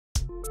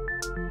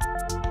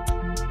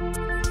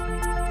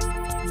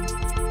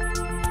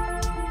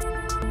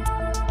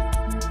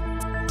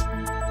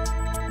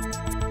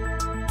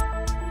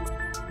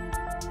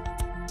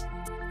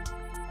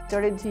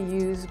started to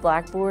use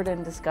Blackboard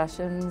and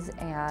discussions,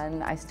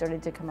 and I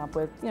started to come up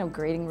with,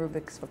 grading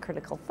rubrics for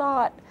critical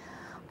thought,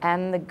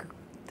 and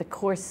the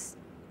course,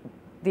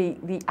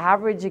 the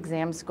average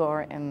exam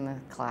score in the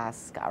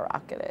class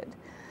skyrocketed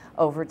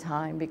over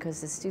time because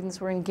the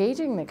students were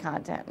engaging the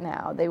content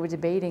now. They were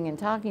debating and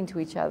talking to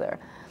each other.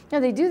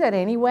 They do that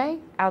anyway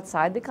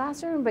outside the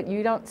classroom, but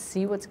you don't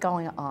see what's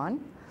going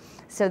on.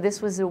 So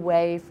this was a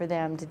way for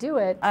them to do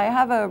it. I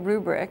have a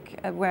rubric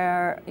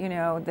where,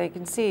 they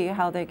can see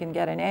how they can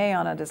get an A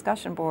on a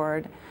discussion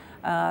board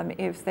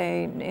if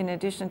they, in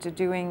addition to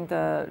doing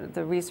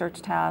the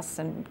research tasks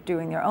and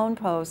doing their own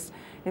posts,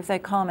 if they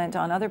comment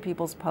on other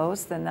people's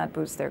posts, then that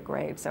boosts their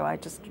grade. So I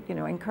just,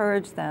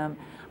 encourage them.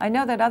 I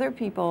know that other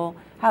people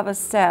have a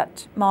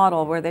set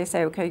model where they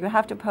say, okay, you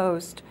have to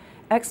post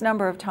X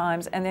number of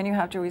times, and then you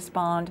have to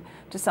respond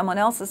to someone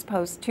else's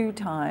post 2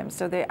 times.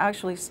 So they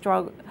actually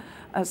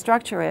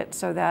structure it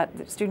so that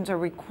the students are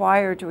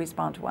required to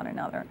respond to one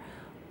another.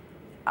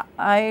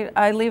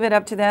 I leave it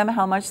up to them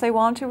how much they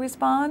want to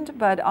respond,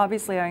 but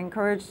obviously I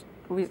encourage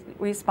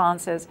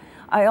responses.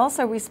 I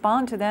also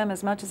respond to them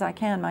as much as I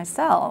can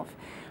myself.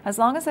 As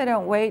long as I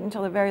don't wait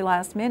until the very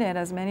last minute,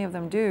 as many of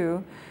them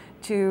do,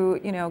 to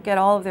get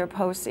all of their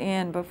posts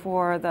in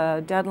before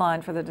the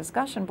deadline for the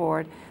discussion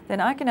board, then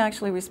I can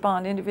actually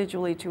respond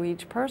individually to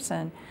each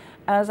person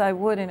as I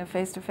would in a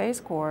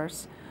face-to-face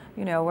course,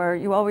 where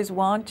you always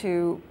want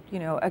to,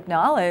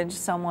 acknowledge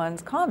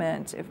someone's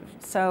comment.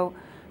 So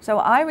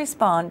I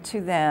respond to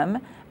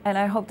them, and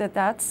I hope that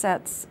that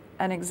sets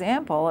an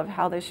example of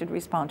how they should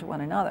respond to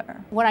one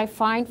another. What I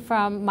find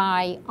from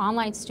my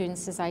online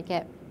students is I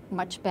get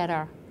much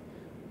better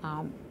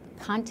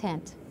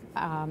content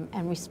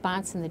and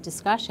response in the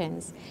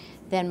discussions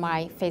than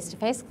my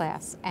face-to-face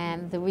class.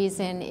 And the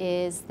reason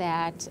is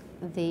that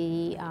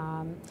the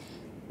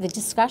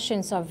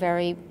discussions are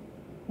very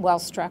well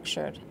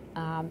structured.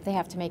 They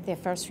have to make their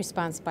first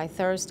response by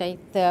Thursday.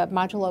 The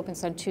module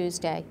opens on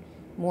Tuesday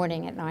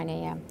morning at 9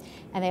 a.m.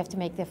 and they have to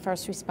make their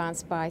first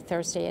response by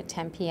Thursday at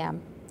 10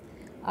 p.m.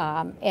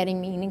 Adding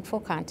meaningful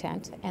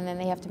content, and then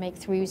they have to make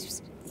three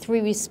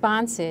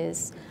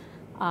responses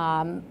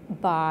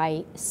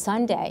by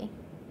Sunday.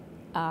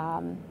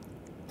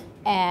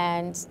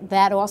 And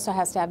that also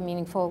has to have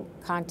meaningful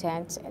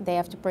content. They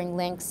have to bring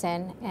links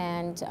in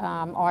and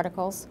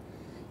articles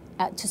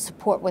to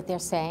support what they're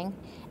saying.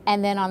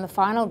 And then on the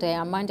final day,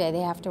 on Monday, they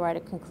have to write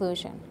a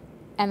conclusion.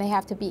 And they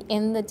have to be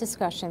in the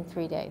discussion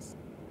 3 days.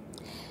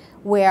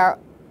 Where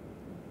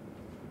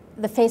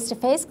the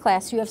face-to-face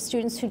class, you have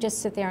students who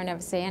just sit there and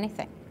never say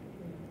anything.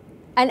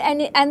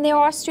 And there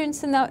are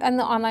students in the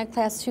online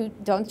class who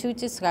don't do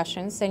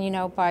discussions,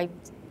 and by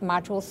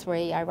Module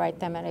 3, I write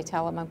them and I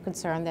tell them I'm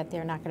concerned that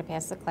they're not going to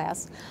pass the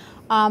class.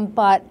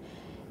 But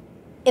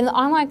in the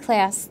online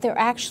class,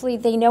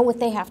 they know what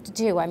they have to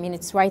do. I mean,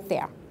 it's right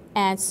there.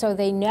 And so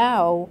they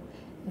know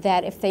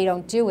that if they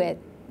don't do it,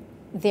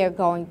 they're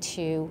going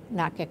to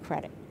not get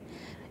credit.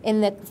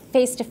 In the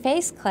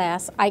face-to-face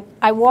class,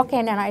 I walk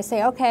in and I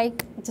say, okay,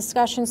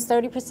 discussion's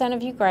 30%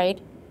 of your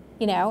grade,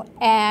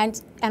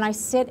 and I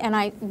sit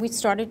and we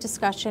start a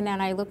discussion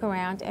and I look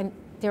around and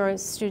there are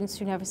students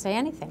who never say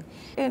anything.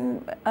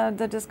 In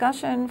the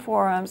discussion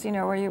forums,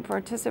 where you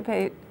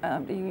participate,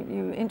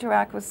 you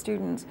interact with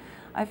students,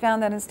 I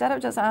found that instead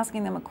of just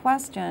asking them a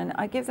question,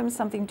 I give them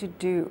something to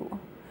do.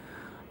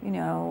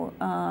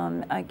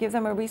 I give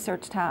them a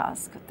research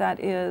task that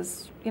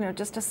is,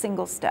 just a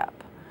single step.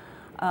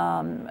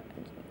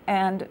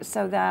 And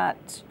so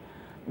that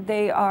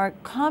they are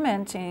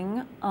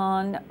commenting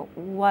on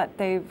what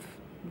they've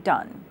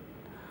done.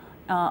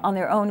 On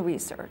their own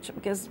research,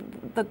 because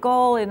the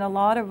goal in a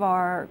lot of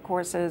our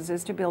courses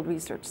is to build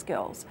research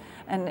skills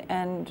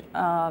and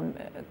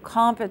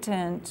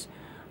competent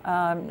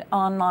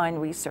online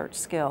research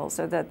skills,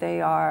 so that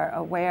they are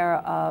aware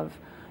of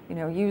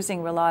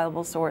using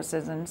reliable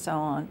sources and so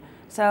on.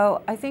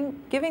 So I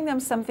think giving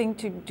them something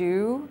to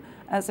do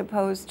as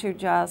opposed to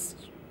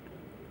just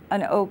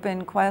an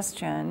open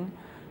question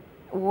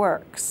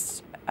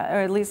works,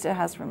 or at least it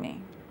has for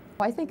me.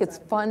 I think it's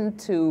fun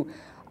to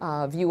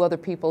view other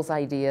people's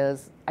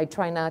ideas. I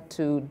try not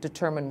to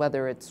determine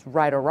whether it's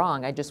right or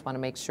wrong. I just want to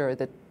make sure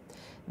that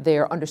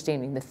they're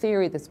understanding the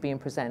theory that's being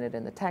presented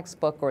in the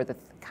textbook or the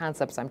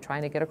concepts I'm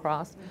trying to get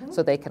across,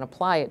 so they can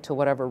apply it to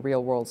whatever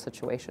real-world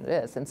situation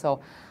it is. And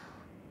so,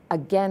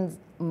 again,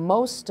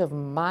 most of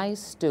my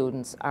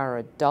students are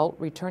adult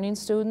returning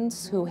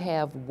students who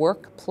have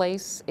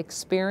workplace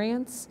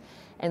experience,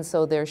 and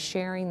so they're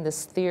sharing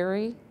this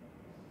theory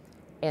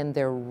and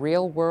their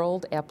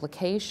real-world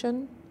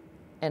application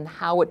and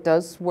how it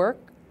does work,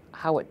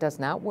 how it does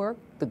not work,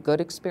 the good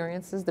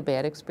experiences, the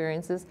bad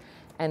experiences.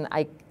 And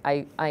I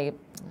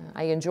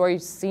enjoy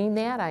seeing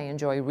that. I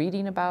enjoy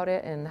reading about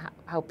it and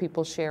how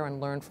people share and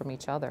learn from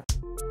each other.